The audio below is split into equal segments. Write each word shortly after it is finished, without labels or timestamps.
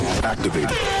activated.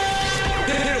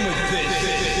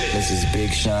 This is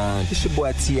Big Sean. This your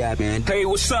boy T.I., man. Hey,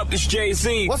 what's up? This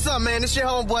Jay-Z. What's up, man? This your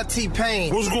homeboy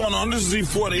T-Pain. What's going on? This is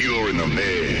Z40. You're in the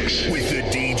mix with the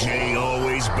DJ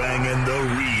always banging the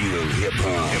real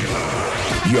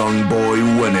hip-hop. Young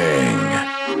Boy Winning.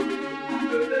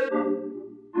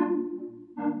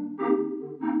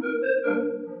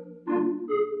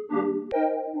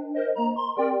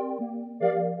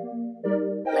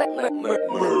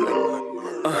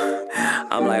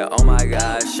 I'm like, oh my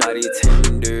God, shawty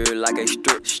tender like a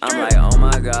strip. I'm like, oh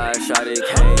my God, shawty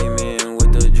came in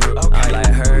with the drip. I'm like,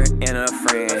 her and her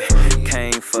friend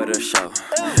came for the show.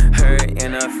 Her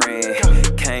and her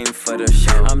friend came for the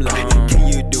show. I'm like, can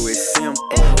you do it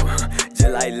simple, just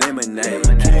like lemonade?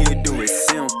 Can you do it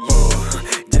simple,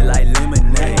 just like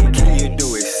lemonade? Can you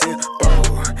do it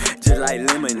simple, just like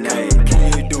lemonade?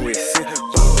 Can you do it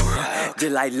simple,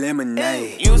 just like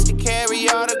lemonade? Used to carry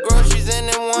all the groceries in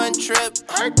one trip.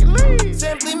 Hercules.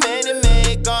 Simply made it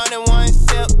make on in one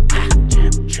sip.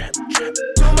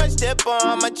 Too much dip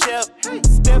on my chip.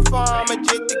 Stiff on my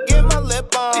jig to get my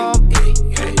lip on.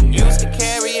 Used to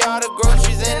carry all the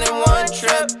groceries in one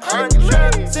trip.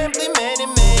 Simply made it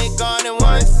make on in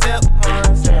one sip.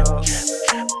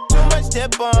 Too much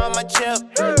dip on my chip.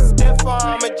 Stiff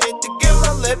on my jig to get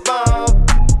my lip on.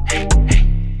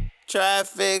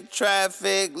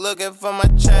 Traffic, looking for my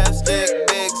chapstick.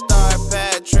 Big Star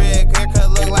Patrick, haircut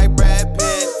look like Brad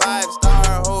Pitt.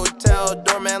 5-star hotel,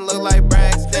 doorman look like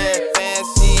Braxton.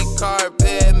 Fancy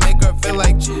carpet, make her feel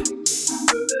like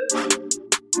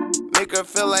make her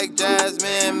feel like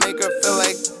Jasmine, make her feel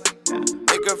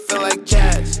like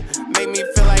jazz. Make me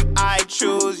feel like I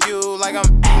choose you like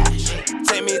I'm Ash.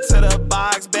 Take me to the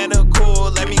box, better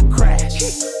cool, let me crash.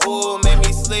 Ooh, make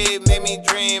me sleep, make me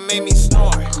dream, make me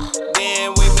snore.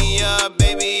 Then wake me up,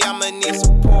 baby, I'ma need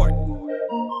support.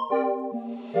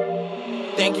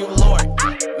 Thank you, Lord.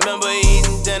 Remember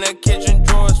eating dinner, kitchen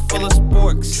drawers full of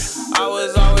sporks. I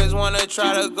was always wanna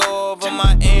try to go over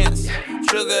my ants.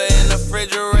 Sugar in the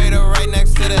refrigerator right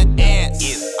next to the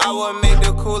ants. I would make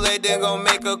the Kool-Aid, then go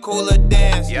make a cooler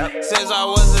dance. Since I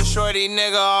was a shorty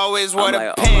nigga, always wore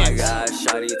the pants. Oh my God,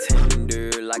 shawty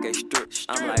tender like a strip.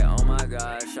 I'm like, oh my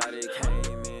God, shawty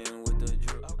came in with the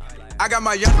drip. I got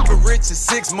my young nigga rich in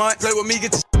 6 months. Play with me,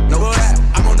 get the no buzz.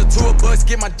 I'm on the tour bus,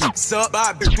 get my dukes up.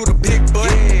 Buy a bitch through the big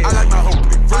butt. I like my whole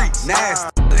big freaks.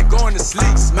 Nasty. They going to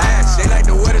sleep, smash. They like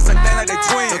the weather, something like they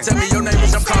twins. Don't tell me your name,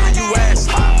 bitch, I'm calling you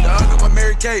Ashley. The other one,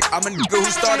 Mary Kate. I'm a nigga who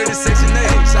started in Section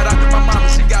 8. Shout out to my mama,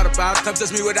 she got a vibe. Come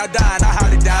touch me without dying, I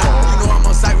highly doubt it. You know I'm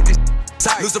on site with this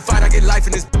tight. Lose a fight, I get life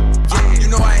in this. You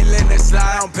know I ain't letting that slide.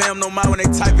 I don't pay him no mind when they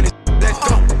typing this. Let's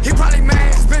go. He probably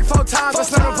mad, spit 4 times. I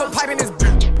slam him, put pipe in his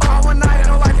all one night, I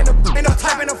don't like it. Ain't no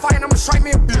type in the fight, I'ma strike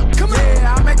me a come on.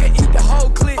 Yeah, I make her eat the whole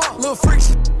clip. Little freak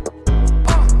shit.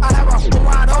 I have her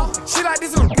wide open. She like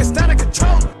this little stand of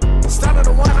control. Stand of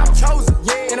the one I'm chosen.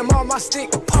 Yeah, and I'm on my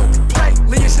stick. Poke, play,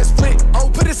 Leah shit split. Oh,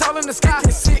 put this all in the sky.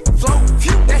 It's sick, float.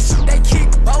 Phew, that shit they kick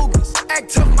bogus.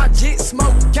 Act tough, my jet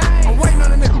smoke. Gang. I'm waiting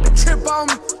on a nigga to trip on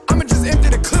me. I'ma just empty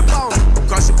the clip on him.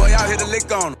 Cross your boy out here to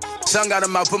lick on him. Son got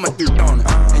him out, put my dick on him.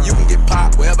 And you can get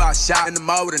popped wherever I shot in the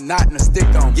mall with a knot and a stick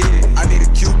on. Yeah, I need a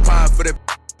coupon for that.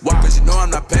 Why? Cause you know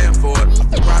I'm not paying for it.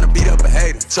 I'm trying to beat up a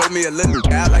hater. Show me a little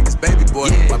guy like his baby boy.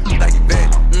 My like he bad.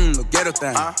 No ghetto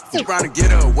thing. I'm trying to get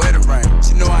her a wedding ring.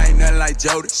 She know I ain't nothing like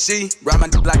Jody. She ride my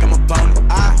dick like I'm a pony.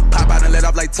 I pop out and let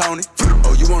off like Tony.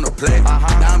 Oh, you wanna play?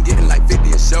 Now I'm getting like 50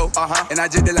 a show. And I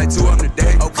just did like 2 of them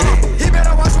today. Okay. He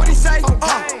better watch what he say.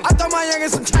 I throw my youngin'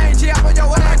 some change. Yeah, on your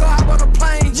way, I go hop on a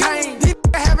plane. Jane, these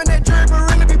having that drink, but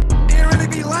really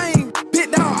be lame.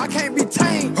 Bit down, I can't be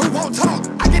tamed. Who won't talk?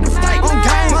 I get the steak on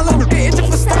game. My little bitch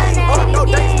for stain. No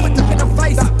dates, put them in the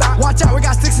face. Watch out, we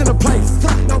got sticks in the place.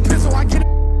 No pencil, I get it.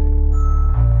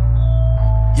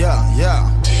 Yeah.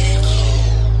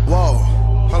 Whoa,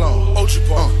 hold on.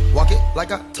 Walk it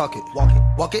like I talk it.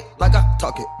 Walk it like I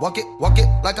talk it. Walk it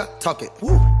like I talk it.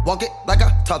 Woo. Walk it like I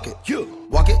talk it.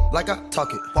 Walk it like I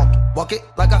talk it. Walk it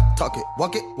like I talk it.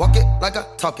 Walk it like I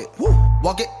talk it. Woo.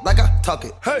 Walk it like I talk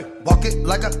it. Hey. Walk it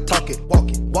like I talk it.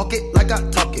 Walk it like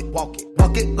I talk it. Walk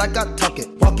it like I talk it.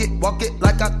 Walk it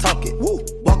like I talk it. Woo.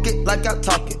 Walk it like I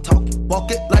talk it.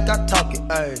 Walk it like I talk it.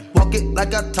 Hey. Walk it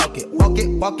like I talk it.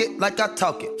 Walk it like I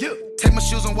talk it. Yeah. Take my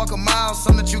shoes and walk a mile,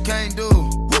 something that you can't do.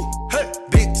 Woo. Hey.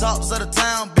 Big talks of the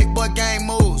town, big boy gang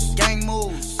moves.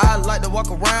 I like to walk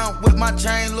around with my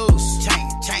chain loose. Chain.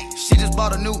 She just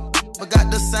bought a new, but got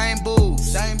the same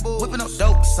booze. Whipping up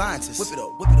dope scientists. Whip it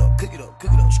up, cook it up.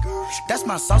 That's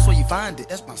my sauce where you find it.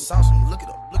 That's my sauce when you look it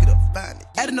up, find it.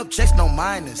 Adding up checks, no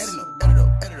minus. Add it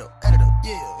up,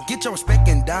 yeah. Get your respect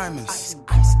in diamonds.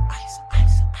 Ice.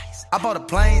 I bought a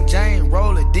plain Jane,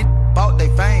 roll it, did bought they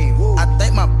fame. I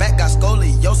think my back got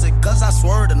scoliosis, cause I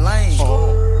swerved the lane.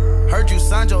 Heard you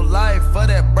signed your life for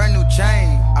that brand new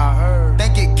chain. I heard.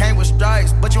 Think it came with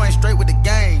stripes, but you ain't straight with the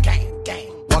game.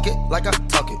 Walk it like I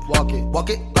talk it. Walk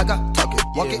it like I talk it.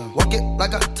 Walk it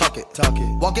like I talk it.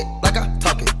 Walk it like I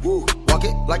talk it. Walk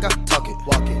it like I talk it.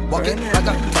 Walk it like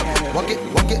I talk it.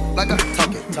 Walk it like I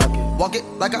talk it. Walk it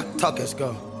like I talk it. Let's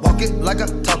go. Walk it like I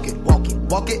talk it.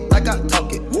 Walk it like I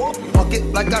talk it. Walk it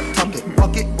like I talk it.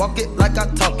 Walk it like I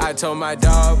talk it. I told my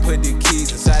dog put the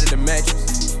keys inside of the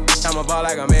mattress. I'm a ball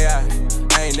like I'm AI.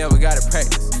 I ain't never gotta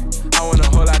practice. I want a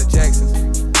whole lot of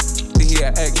Jacksons. See he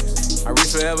an actress. I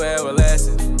reach forever,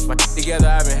 everlasting. My together,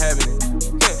 I've been having it.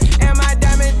 And my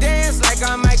diamond dance like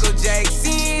I'm Michael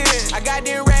Jackson. I got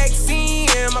them racks in.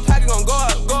 My pocket gon' go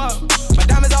up. My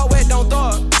diamonds all wet, don't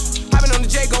throw up. Hopping on the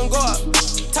J gon' go up.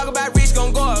 Talk about rich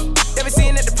gon' go up. Never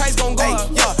seen that the price gon' go up.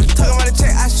 Yo, talking about the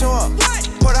check, I show up.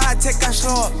 Pour the high tech, I show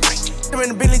up. I'm in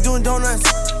the Bentley doing donuts.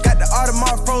 Got the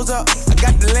Audemars froze up. I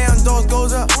got the lamb doors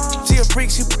goes up. She a freak,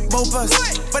 she both us.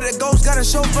 But the ghost got a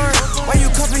chauffeur. Why you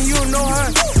cuffing, you don't know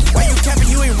her? Why you capping,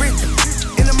 you ain't rich?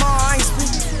 In the mall, I ain't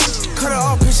spit. Cut her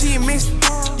off cause she ain't missed.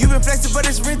 You been flexing, but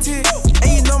it's rented. And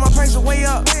you know my price is way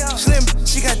up. Slim,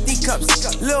 she got D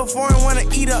cups. Little foreign wanna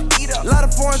eat up. Lot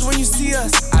of foreigns when you see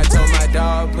us. I told my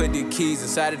dog put the keys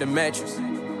inside of the mattress.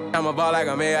 I'm a ball like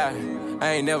I'm AI.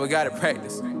 I ain't never gotta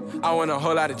practice. I want a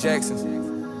whole lot of Jacksons.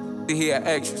 See he an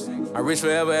actress. I reach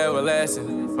forever,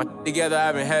 everlasting. My together,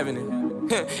 I've been having it.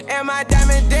 And my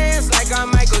diamond dance like I'm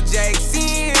Michael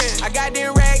Jackson. I got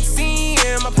them racks in.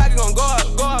 My pocket gon' go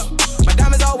up. My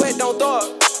diamonds all wet, don't throw up.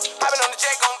 Hopping on the J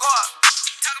gon' go up.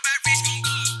 Talk about rich gon'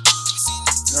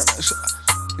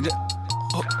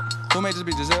 go up. Who made this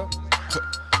beat, Giselle?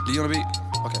 Do you on the beat?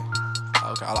 Okay.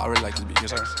 I really like this beat.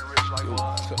 Yes, sir.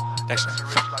 Next time.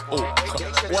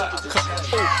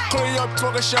 Clean up,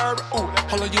 smoke a sherb.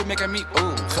 Hold on, you making me. You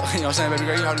know what I'm saying, baby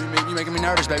girl? You making me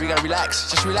nervous, baby. You gotta relax.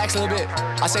 Just relax a little bit.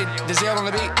 I say Giselle on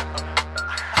the beat.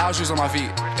 House shoes on my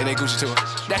feet, and they Gucci too.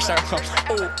 Next time.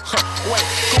 Wait,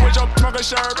 cool with your smoke a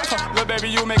sherb. Little baby,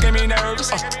 you making me nervous.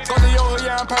 Go to your hood,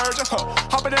 yeah, I'm purging.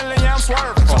 Hopping in the yeah, I'm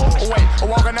swerving. Wait,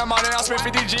 walking that mountain, I spend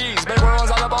 50 G's. Big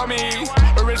world's all about me.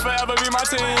 Rich forever be my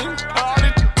team. All the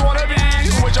wanna be.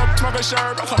 With your smoke a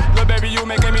sherb. Little baby, you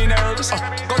making me nervous.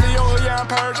 Go to your hood, yeah, I'm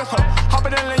purging.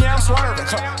 Hopping in the yeah, I'm swerving.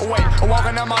 Wait,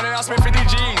 walking that mountain, I spend 50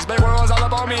 G's. Big world's all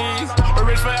about me.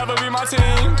 Rich forever be my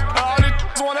team. All the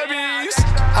wanna be.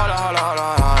 Hold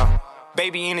on.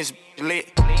 Baby in this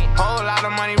lit. Whole lot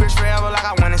of money, rich forever, like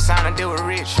I went and signed a deal with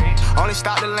Rich. Only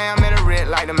stop the lamb at a red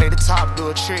light to make the top do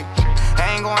a trick.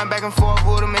 I ain't going back and forth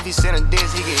with him. If he send a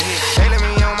diss, he get hit. They let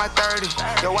me on my 30.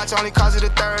 Your watch only cost it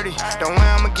a 30. Don't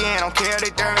wear them again, don't care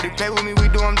they dirty. Play with me, we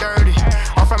do them dirty.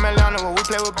 I'm from Atlanta where we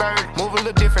play with Bird. Move a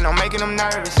little different, I'm making them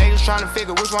nervous. They just trying to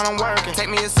figure which one I'm working. Take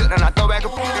me a sip and I throw back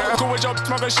a girl. Cool with your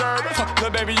smoke a sherb.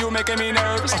 Little baby, you making me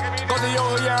nervous. Go to your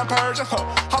hood, yeah, I'm purging.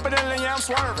 Hopping in the yeah, I'm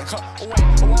swerving. Wait,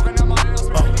 walking down my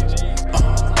nails.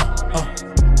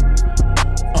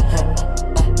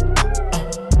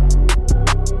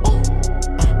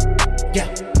 Yeah.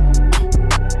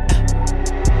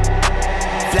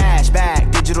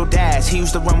 Flashback, digital dash. He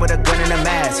used to run with a gun and a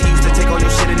mask. He used to take all your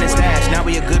shit in his stash. Now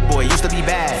he a good boy, used to be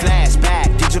bad.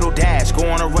 Flashback, digital dash. Go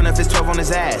on a run if it's 12 on his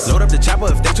ass. Load up the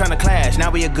chopper if they tryna clash.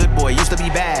 Now he a good boy, used to be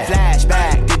bad.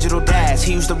 Flashback, digital dash.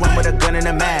 He used to run with a gun and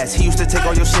a mask. He used to take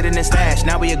all your shit in his stash.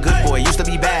 Now he a good boy, used to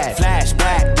be bad.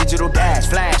 Flashback, digital dash.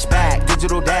 Flashback,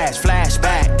 digital dash.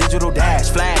 Flashback, digital dash.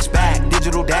 Flashback,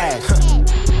 digital dash.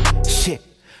 Shit.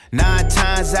 9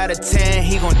 times out of 10,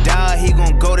 he gon' die, he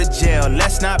gon' go to jail.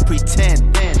 Let's not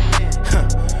pretend.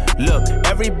 Look,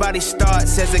 everybody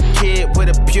starts as a kid with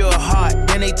a pure heart,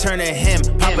 then they turn to him.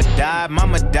 Papa died,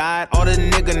 mama died, all the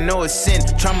nigga know is sin.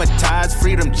 Traumatized,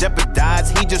 freedom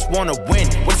jeopardized, he just wanna win.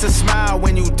 What's a smile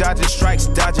when you dodging strikes,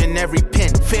 dodging every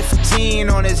pin? 15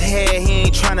 on his head, he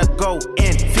ain't tryna go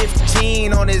in.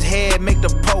 15 on his head, make the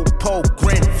po-po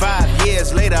grin. 5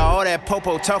 years later, all that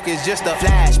popo talk is just a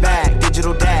flashback.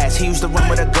 Digital dash, he used to run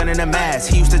with a gun and a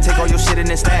mask. He used to take all your shit in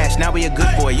his stash, now he a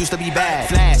good boy, used to be bad.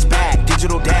 Flashback,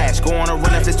 digital dash. Go on a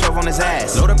run if it's 12 on his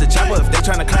ass. Load up the chopper if they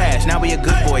tryna clash. Now he a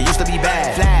good boy, used to be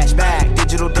bad. Flashback,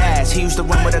 digital dash. He used to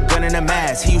run with a gun and a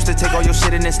mask. He used to take all your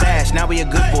shit in his stash. Now he a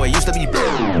good boy, used to be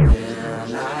bad. Will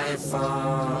I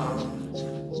fall?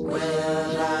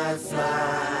 Will I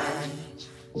fly?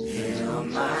 Heal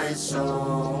my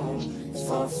soul,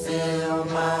 fulfill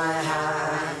my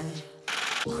high.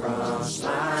 Cross my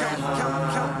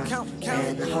heart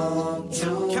and hope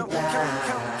to die.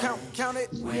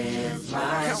 With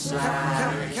my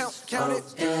slide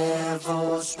of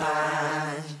devil's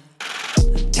spine.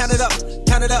 count it up,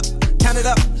 count it up, count it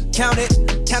up, count it,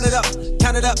 count it up,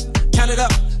 count it up, count it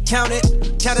up, count it,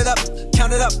 count it up,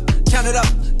 count it up, count it up,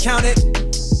 count it.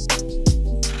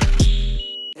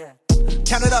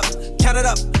 Count it up, count it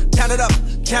up, count it up,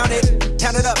 count it,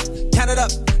 count it up, count it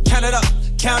up, count it up,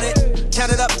 count it,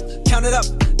 count it up, count it up,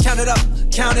 count it up,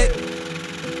 count it.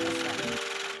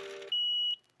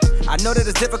 I know that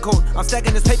it's difficult. I'm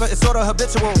stacking this paper, it's sorta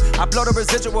habitual. I blow the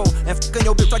residual and fucking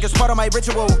your bitch like it's part of my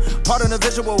ritual. Part of the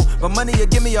visual, but money you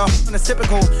give me a and it's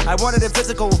typical. I wanted it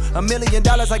physical. $1 million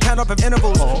I count up in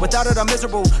intervals. Without it I'm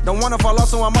miserable. Don't wanna fall off,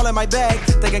 so I'm all in my bag.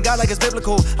 Thinking God like it's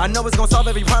biblical. I know it's gonna solve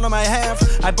every problem I have.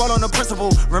 I ball on the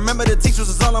principle. Remember the teachers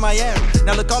is all on my ass.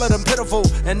 Now look all of them pitiful,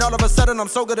 and all of a sudden I'm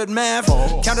so good at math.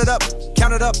 Count it up,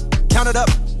 count it up, count it up,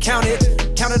 count it,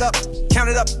 count it up, count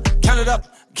it up, count it up.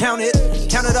 Count it,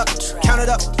 count it up, count it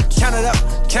up, count it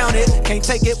up, count it. Can't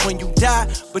take it when you die,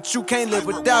 but you can't live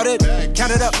without it.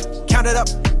 Count it up, count it up,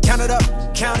 count it up,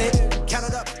 count it, count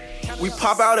it up. We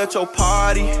pop out at your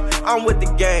party, I'm with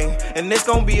the gang, and it's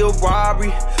gon' be a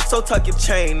robbery. So tuck your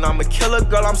chain, I'm a killer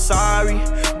girl, I'm sorry,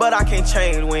 but I can't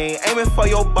change. We ain't aiming for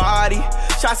your body,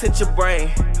 shots hit your brain.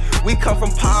 We come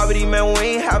from poverty, man, we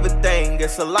ain't have a thing.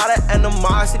 It's a lot of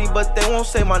animosity, but they won't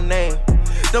say my name.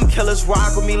 Them killers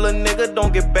rock with me, little nigga,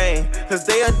 don't get banged. Cause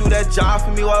they'll do that job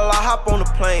for me while I hop on the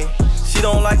plane. She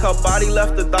don't like her body,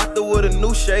 left the doctor with a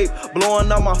new shape.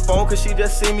 Blowing up my phone cause she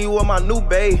just see me with my new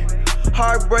babe.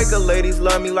 Heartbreaker ladies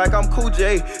love me like I'm Cool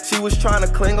J. She was trying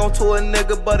to cling on to a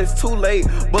nigga, but it's too late.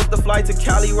 Booked the flight to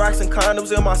Cali, rocks and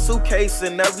condoms in my suitcase.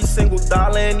 And every single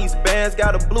dollar in these bands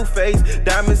got a blue face.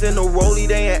 Diamonds in the rollie,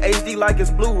 they in HD like it's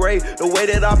Blu-ray. The way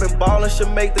that I've been ballin'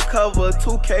 should make the cover of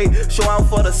 2K. Show out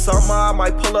for the summer, I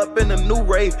might pull up in a new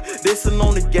rave. Dissin'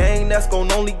 on the gang, that's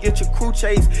gon' only get your crew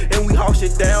chase. And we haul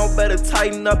shit down, better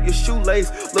tighten up your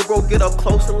shoelace. Look, bro, get up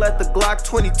close and let the Glock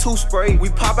 22 spray. We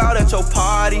pop out at your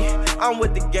party, I'm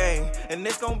with the gang, and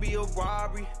it's gon' be a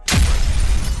robbery.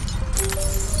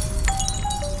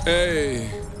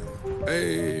 Hey,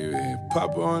 hey,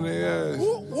 pop on their ass.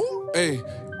 Hey,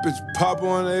 bitch, pop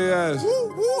on their ass.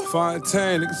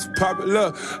 Fontaine, niggas pop it.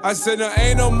 Look, I said there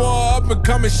ain't no more up and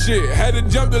coming shit. Had to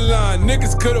jump the line,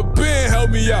 niggas could've been help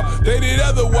me out. They did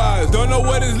otherwise. Don't know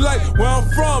what it's like where I'm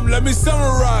from. Let me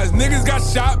summarize. Niggas got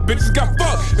shot, bitches got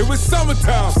fucked. It was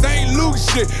summertime, St. Luke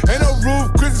shit. Ain't no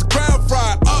roof, Chris's crown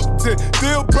fried. Upton,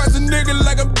 still pressing nigga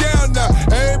like I'm down now.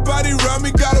 Everybody around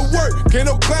me gotta work, can't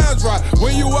no clowns ride.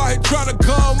 When you out here trying to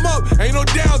come up, ain't no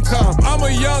downtime. I'm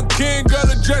a young king, girl,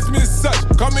 address me as such.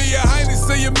 Call me your highness,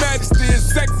 say your majesty is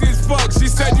sexy as fuck. She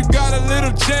said you got a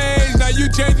little change, now you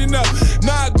changing up.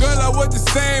 Nah, girl, I was the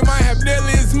same, I have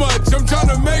nearly as much. I'm trying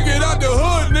to make it out the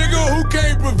hood, nigga, who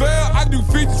can't prevail? I do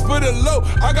features for the low,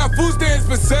 I got food stands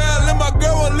for sale. And my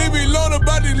girl won't leave me alone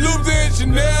about these loops and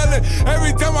Chanel. And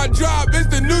every time I drop, it's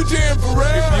the new jam for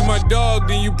real. If you my dog,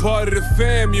 then you part of the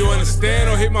fam, you understand?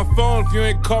 Or hit my phone if you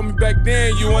ain't call me back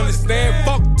then, you understand?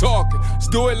 Fuck talking,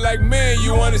 just do it like man,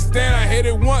 you understand? I hit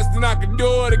it once, then I can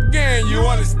do it again, you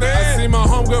understand? I see my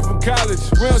homegirl from college,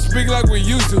 we don't speak like we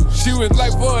used to. She was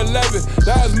like 4'11",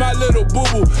 that was my little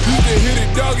boo-boo. Used to hit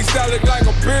it doggy style, look like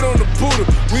a pit on the poodle.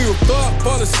 We would fuck,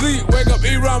 fall asleep, wake up,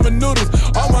 eat ramen noodles.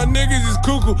 All my niggas is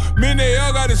cuckoo, mean they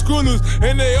all got the screw loose.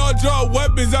 And they all draw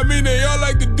weapons, I mean they all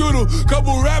like to doodle.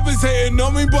 Couple rappers hating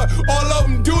on me, but all of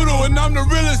them doodle. And I'm the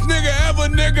realest nigga ever,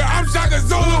 nigga, I'm Shaka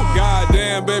Zulu.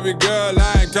 Goddamn, baby girl,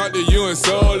 I ain't talked to you in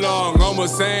so long.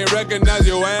 Almost ain't recognize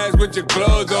your ass with your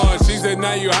clothes on. She said,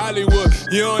 now you Hollywood,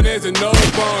 you don't answer no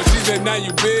phone. She said, now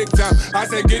you big time, I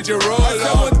said, get your roll on. I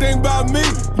said one thing about me,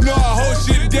 you know I hold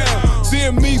shit down.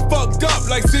 Seeing me fucked up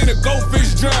like seeing a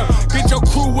goldfish drown. Get your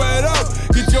crew wet up,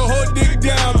 get your whole dick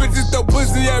down. Bitches throw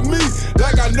pussy at me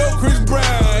like I know Chris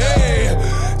Brown. Hey,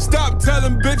 stop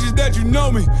telling bitches that you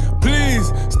know me, please.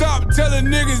 Stop telling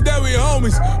niggas that we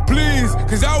homies, please.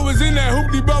 Cause I was in that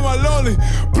hoopty by my lonely,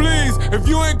 please. If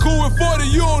you ain't cool with 40,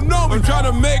 you don't know me. I'm trying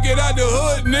to make it out the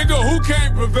hood, nigga, who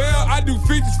can't prevail? I do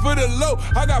features for the low,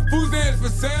 I got food stands for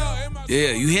sale.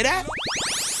 Yeah, you hear that?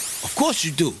 Of course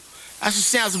you do. That's the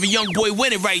sounds of a young boy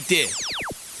winning right there.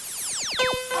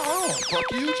 Oh,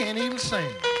 fuck you can't even sing.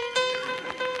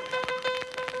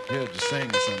 Yeah, just sing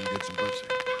or something to get some pussy.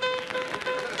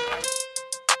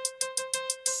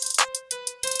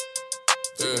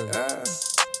 Yeah.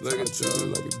 Look at you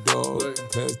like a dog.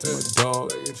 Pass to my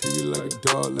dog. Treat you like a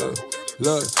dog.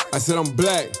 Look, I said I'm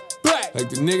black. Like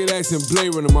the nigga that's in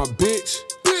Blade Runner, my bitch.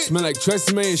 Smell like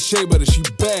Tresemme and Shea Butter, she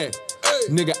bad.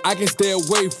 Nigga, I can stay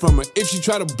away from her. If she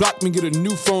try to block me, get a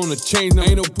new phone to change. Now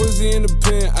ain't no pussy in the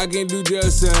pen, I can't do jail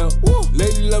cell.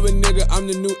 Lady love a nigga, I'm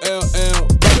the new LL.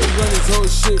 run this whole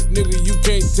shit, nigga, you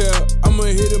can't tell. I'ma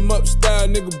hit him up style,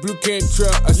 nigga, blue can't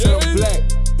trail. I said I'm black,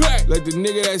 like the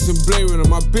nigga that's in Blade Runner.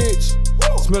 My bitch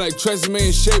smell like Tresemme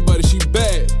and Shea Butter, she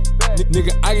bad.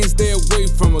 Nigga, I can stay away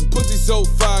from her. Pussy so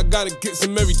fire, gotta get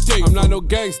some every day. I'm not no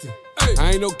gangster.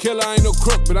 I ain't no killer, I ain't no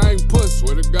crook, but I ain't puss.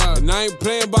 Swear to God. And I ain't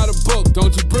playing by the book.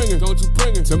 Don't you bring her.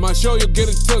 To my show, you'll get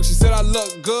a took. She said I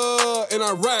look good, and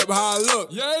I rap how I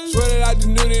look. Swear that I just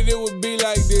knew that it would be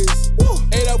like this.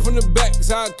 Ate up from the back,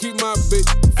 that's how I keep my bitch.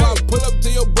 If I pull up to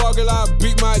your bar, girl, I'll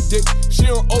beat my dick. She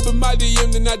don't open my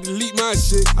DM, then I delete my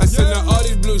shit. I send her all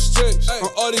these blue strips, on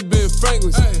all these Ben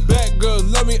Franklins. Black girls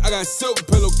love me, I got silk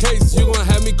pillowcases. You gon'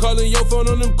 have me calling your phone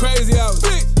on them crazy hours.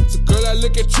 So girl, I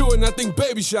look at you and I think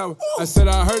baby shower. I said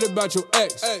I heard about your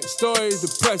ex, story is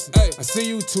depressing. I see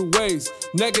you two ways,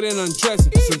 naked and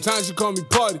undressing. Sometimes you call me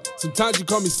party, sometimes you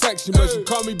call me section, but you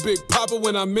call me Big Papa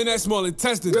when I'm in that small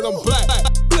intestine. Cause I'm black,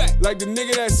 like the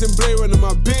nigga that's in Blade Runner.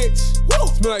 My bitch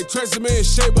smell like Tresemme and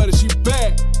Shea Butter, she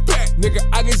bad. Nigga,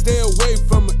 I can stay away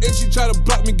from her. If she try to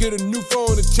block me, get a new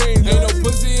phone to change. Ain't no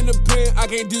pussy in the pen, I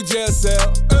can't do jail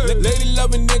cell. Lady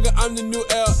loving nigga, I'm the new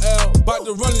LL. About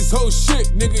to run this whole shit,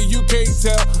 nigga, you can't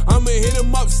tell. I'ma hit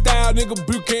him up style, nigga,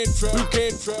 blue can't trail.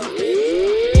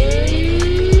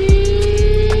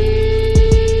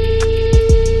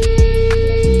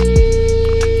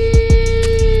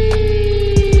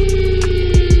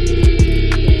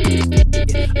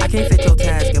 I can't fit your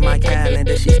task in my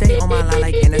calendar. She stay on my line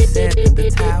like innocent in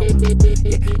the tower.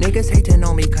 Yeah, niggas hating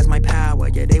on me cause my power.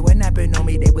 Yeah, they were napping on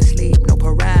me, they would sleep, no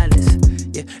paralysis.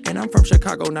 Yeah, and I'm from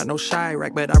Chicago, not no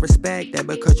Chirac, but I respect that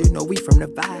because you know we from the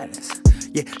violence.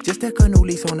 Yeah, just a canoe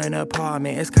lease on an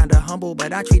apartment. It's kinda humble,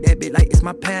 but I treat that bitch like it's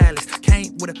my palace.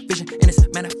 Came with a vision and it's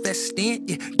manifesting.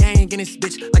 Yeah, gang in this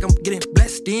bitch like I'm getting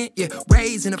blessed in. Yeah,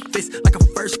 raising a fist like a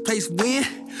first place win.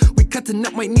 We cutting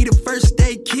up, might need a first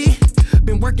aid kit.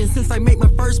 Been working since I made my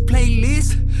first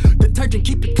playlist. Detergent,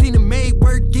 keep it clean and made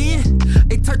working.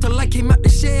 A turtle like came out the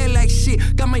shell like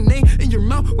shit. Got my name in your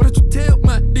mouth, why don't you tell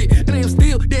my dick? And I am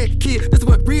still that kid, that's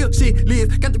what real shit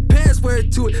lives. Got the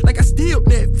password to it, like I steal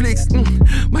Netflix.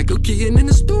 Michael Keaton in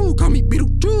the stool, call me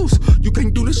Beetlejuice. You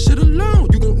can't do this shit alone,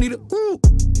 you gon' need a ooh.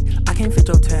 I can't fit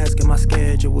your task in my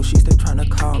schedule. She still tryna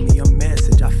call me a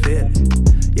message, I feel it.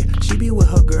 Yeah, she be with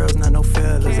her girls, not no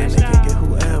fellas. And they can get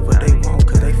whoever they want,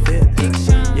 cause they feel it.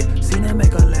 Yeah, seen her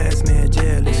make her last man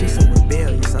jealous. She so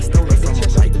rebellious, I stole her from her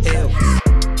like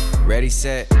Elvis. Ready,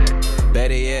 set,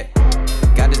 better yet.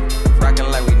 Got this rockin'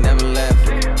 like we never left.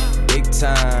 Big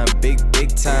time, big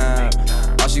time.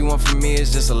 All she want from me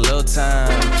is just a little time.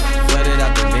 Flooded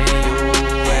out the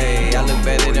venue, hey. I look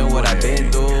better than what I've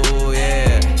been through,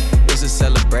 yeah. It's a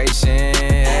celebration,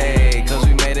 hey. Cause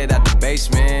we made it out the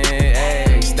basement,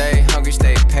 hey. Stay hungry,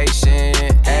 stay patient,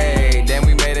 hey. Then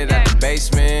we made it out the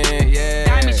basement, yeah.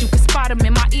 Diamonds, you can spot them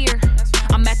in my ear.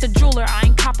 I'm at the jeweler, I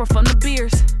ain't copper from the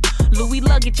beers. Louis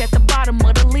luggage at the bottom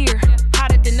of the Lear.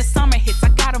 Hotter than the summer hits, I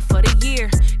got them for the year.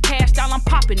 Cash down, I'm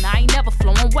popping, I ain't never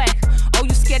flowing whack. Oh,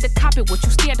 you scared to cop it, what you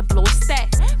scared to blow a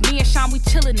stack? Me and Sean, we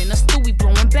chillin' in the stew, we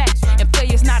blowing back. And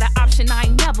failure's not an option, I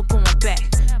ain't never going back.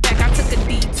 I took a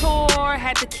detour,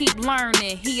 had to keep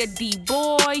learning. He a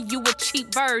D-boy, you a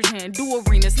cheap version. Do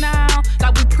arenas now,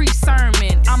 like we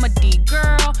pre-sermon. I'm a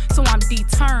D-girl, so I'm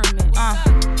determined.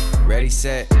 Ready,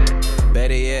 set,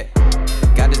 better yet.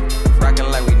 Got this rockin'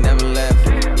 like we never left.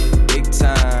 Big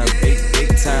time,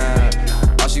 big time.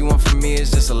 All she want from me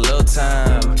is just a little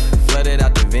time. Flooded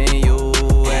out the venue,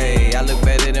 hey. I look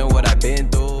better than what I've been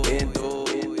through.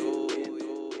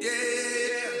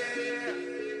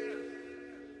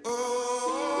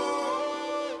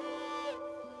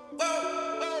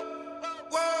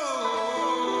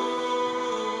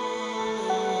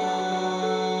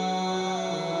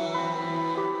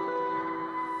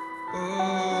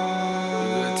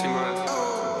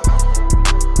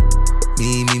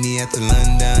 At the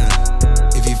London,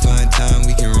 if you find time,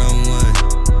 we can run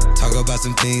one. Talk about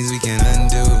some things we can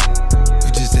undo. You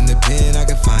just in the pen, I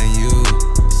can find you.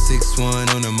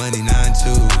 6'1" on the money,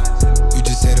 9'2". You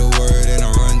just say the word and I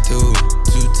run through.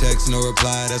 2 texts, no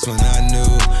reply, that's when I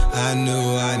knew.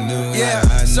 Yeah,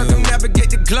 circumnavigate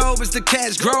the globe as the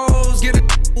cash grows. Get a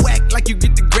whack like you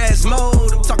get the grass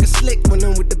mowed. I'm talking slick when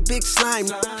I'm with the big slime.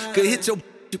 Could hit your,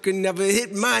 you can never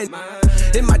hit mine.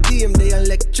 In my DM, they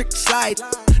electric slide.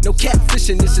 No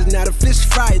catfishing, this is not a fish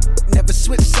fry. Never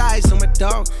switch sides on my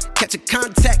dog. Catch a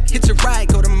contact, hit your ride,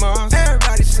 go to Mars.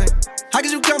 Everybody say, how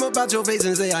could you come about your face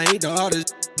and say I ain't the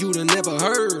artist you'd have never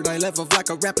heard? I left off like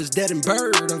a rapper's dead and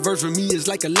bird. A verse for me is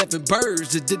like 11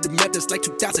 birds. Just did the math, it's like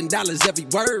 $2,000 every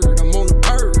word. I'm on the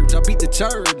purge, I beat the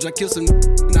church. I kill some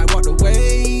and I walked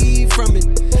away from it.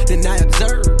 Then I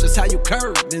observed just how you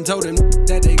curved and told them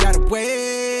that they gotta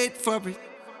wait for it.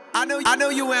 I know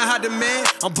you ain't hot demand.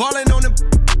 I'm ballin' on them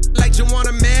like you want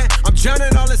a man. I'm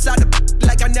drowning all inside the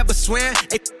like I never swam.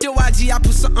 Hey, your IG, I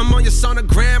put something on your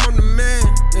sonogram. I'm the man.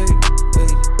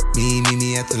 Meet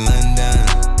me at the London.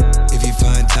 If you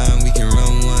find time, we can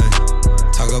run one.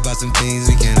 Talk about some things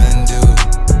we can undo.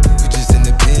 You just in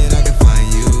the pen, I can find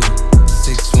you.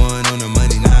 6'1" on the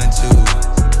money, 9'2".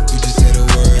 You just say the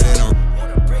word and I'm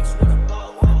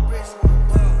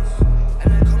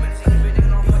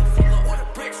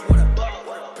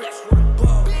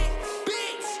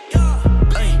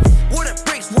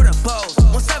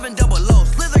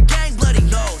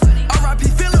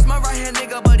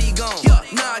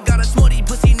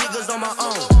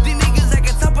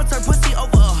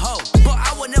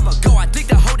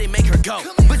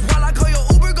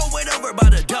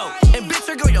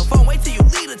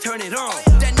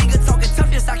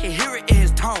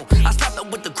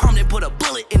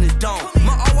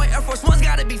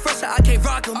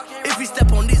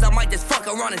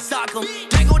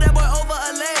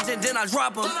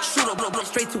drop him, shoot a blow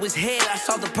straight to his head. I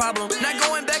saw the problem. Not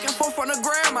going back and forth on the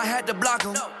gram, I had to block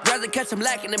him. Rather catch him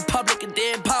lacking in public and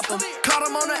then pop him. Caught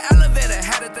him on the elevator,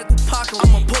 had it at the pocket.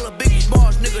 I'ma pull a Biggie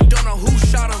Smalls, nigga, don't know who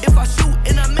shot him. If I shoot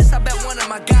and I miss, I bet one of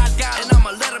my guys got him. And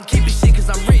I'ma let him keep his shit cause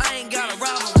I'm rich. I ain't gotta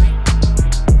rob him.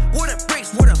 Where the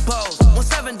bricks, where the bows?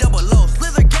 17 double lows,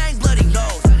 Slither gang, bloody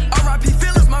nose. R.I.P.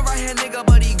 Phillips, my right hand nigga,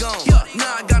 but he gone. Yeah,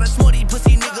 nah, I got a smoothie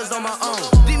pussy niggas on my own.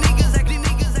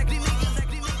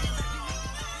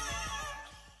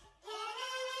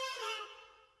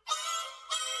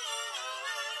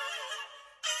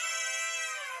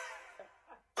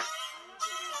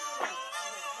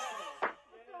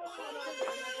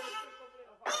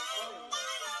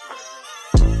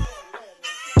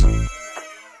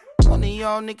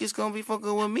 Y'all niggas gon' be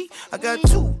fucking with me. I got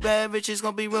 2 bad bitches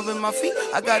gon' be rubbing my feet.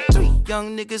 I got 3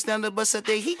 young niggas down the bus at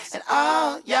they heat. And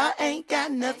all y'all ain't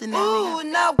got nothing on me.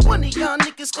 Ooh, now one of y'all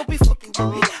niggas gon' be fucking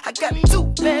with me. I got 2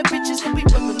 bad bitches gon' be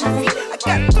rubbing my feet. I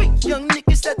got 3 young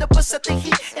niggas down the bus at they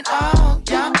heat. And all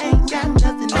y'all ain't got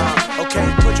nothing on me.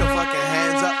 Okay, put your fucking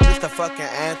hands up. This the fucking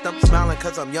anthem. Smiling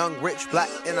cause I'm young, rich, black,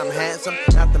 and I'm handsome.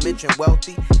 Not to mention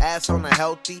wealthy, ass on a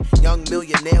healthy young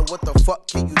millionaire. What the fuck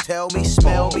can you tell me?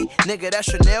 Smell me? Nigga, that's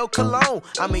Chanel cologne.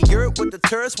 I'm in Europe with the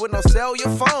tourists with no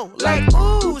cellular phone. Like,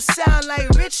 ooh, sound like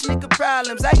rich nigga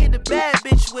problems. I hit a bad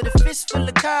bitch with a fist full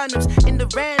of condoms. In the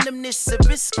randomness of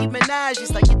risky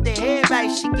menages. Like, get the head right,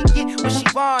 she can get what she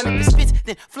want. If it spits,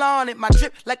 then flaunt it. My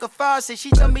drip like a faucet. She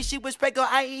told me she was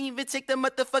pregnant. I ain't even take the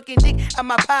motherfucking dick out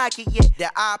my pocket yet. The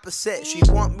opposite, she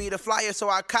want me to fly her, so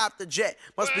I cop the jet.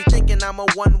 Must be thinking I'm a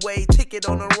one-way ticket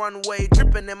on the runway.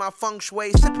 Dripping in my feng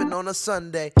shui, sipping on a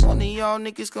Sunday. One of y'all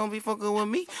niggas gon' be fucking with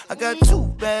me. I got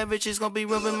 2 bad bitches gon' be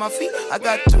rubbing my feet. I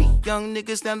got 3 young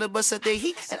niggas down the bus at they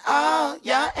heat. And all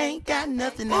y'all ain't got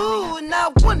nothing on me. Ooh,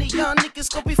 now one of y'all niggas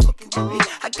gon' be fucking with me.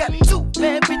 I got 2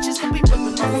 bad bitches gon' be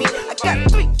rubbing my feet. I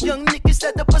got 3 young niggas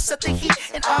down the bus at they heat.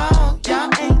 And all y'all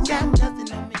ain't got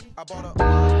nothing on me.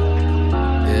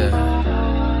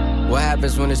 Yeah. What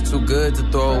happens when it's too good to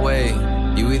throw away?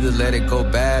 You either let it go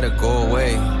bad or go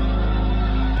away.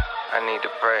 I need to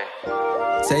pray.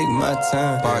 Take my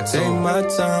time, take my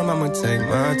time, I'ma take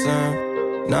my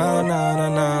time. Nah, nah, nah,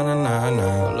 nah, nah, nah,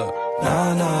 nah.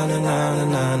 Nah, nah, nah, nah,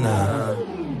 nah, nah.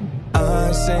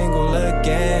 I'm single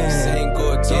again.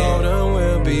 Told her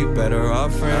we'll be better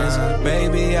off friends.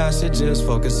 Maybe I should just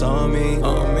focus on me.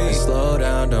 Slow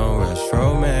down, don't rush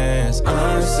romance.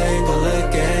 I'm single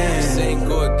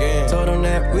again. Told them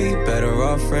that we better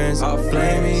off friends.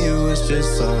 Blaming you is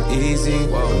just so easy.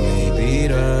 Maybe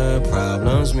the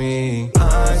problem's me.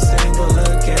 I'm single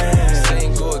again.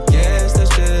 Yes,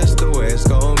 that's just the way it's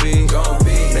gon' be.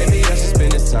 Maybe I should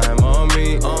spend this time on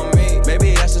me.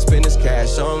 Maybe I should spend this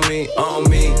cash on me.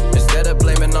 Instead of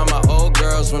blaming all my old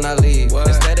girls when I leave.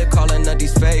 Instead of calling up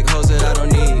these fake hoes that I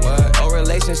don't need. Old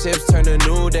relationships turn to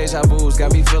new deja vus.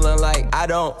 Got me feeling like I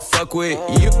don't fuck with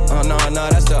you. Oh no,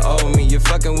 that's the old me. You're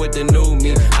fucking with the new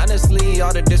me. Honestly,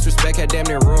 all the disrespect had damn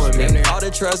near ruined me. All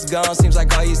the trust gone, seems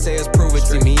like all you say is prove it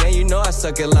to me. And you know I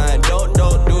suck at lying, don't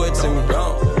do it to me.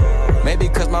 Maybe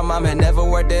cause my mom had never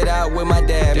worked it out with my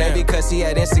dad. Maybe cause he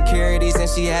had insecurities and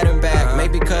she had him back.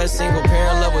 Maybe cause single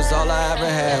parent love was all I ever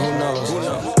had. Who knows?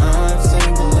 I'm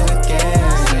single again.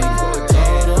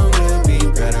 Told them we'll be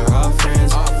better off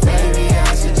friends. Maybe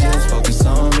I should just focus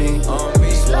on me.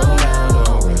 Slow down,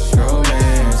 don't rush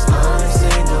romance. I'm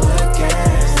single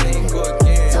again.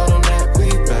 Told them that we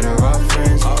better off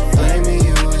friends. Blaming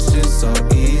you is just so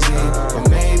easy. But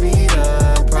maybe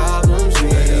the problem's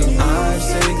me. I'm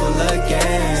single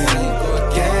again.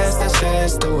 Guess that's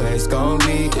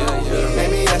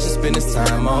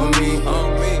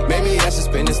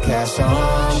cash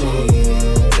on me.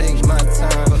 Take my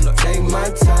time, take my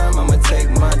time, I'ma take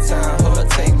my time. Hold up,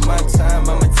 take my time,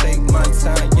 I'ma take my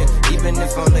time. Yeah, even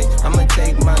if I'm late, I'ma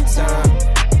take my time.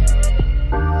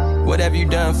 What have you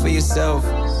done for yourself?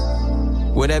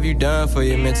 What have you done for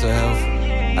your mental health?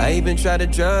 I even tried the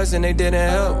drugs and they didn't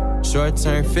help.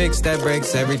 Short-term fix that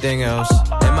breaks everything else.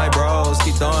 And my bros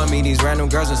keep throwing me these random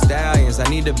girls and stallions. I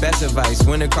need the best advice.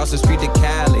 Went across the street to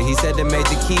Cali. He said the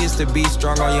major key is to be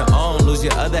strong on your own. Lose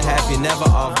your other half, you're never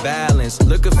off balance.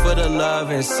 Looking for the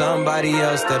love in somebody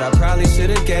else that I probably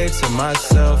should've gave to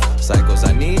myself. Cycles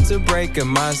I need to break in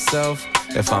myself.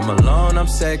 If I'm alone, I'm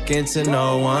second to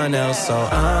no one else. So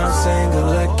I'm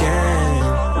single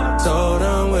again. Told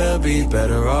them we'll be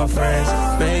better off friends.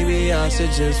 Maybe I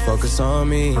should just focus on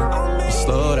me.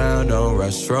 Slow down, don't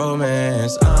rush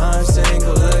romance. I'm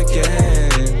single again.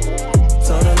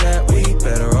 Told them that we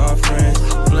better off friends.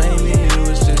 Blaming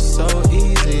you is just so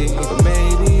easy, but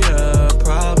maybe the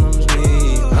problem's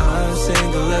me. I'm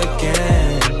single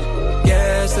again.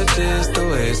 Guess that's just the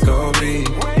way it's gonna be.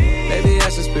 Maybe I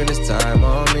should spend this time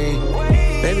on me.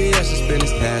 Maybe I should spend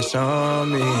this cash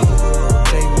on me.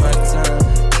 Take my time.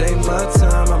 Take my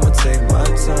time, I'ma take my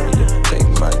time, yeah. Take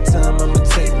my time, I'ma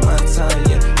take my time, yeah.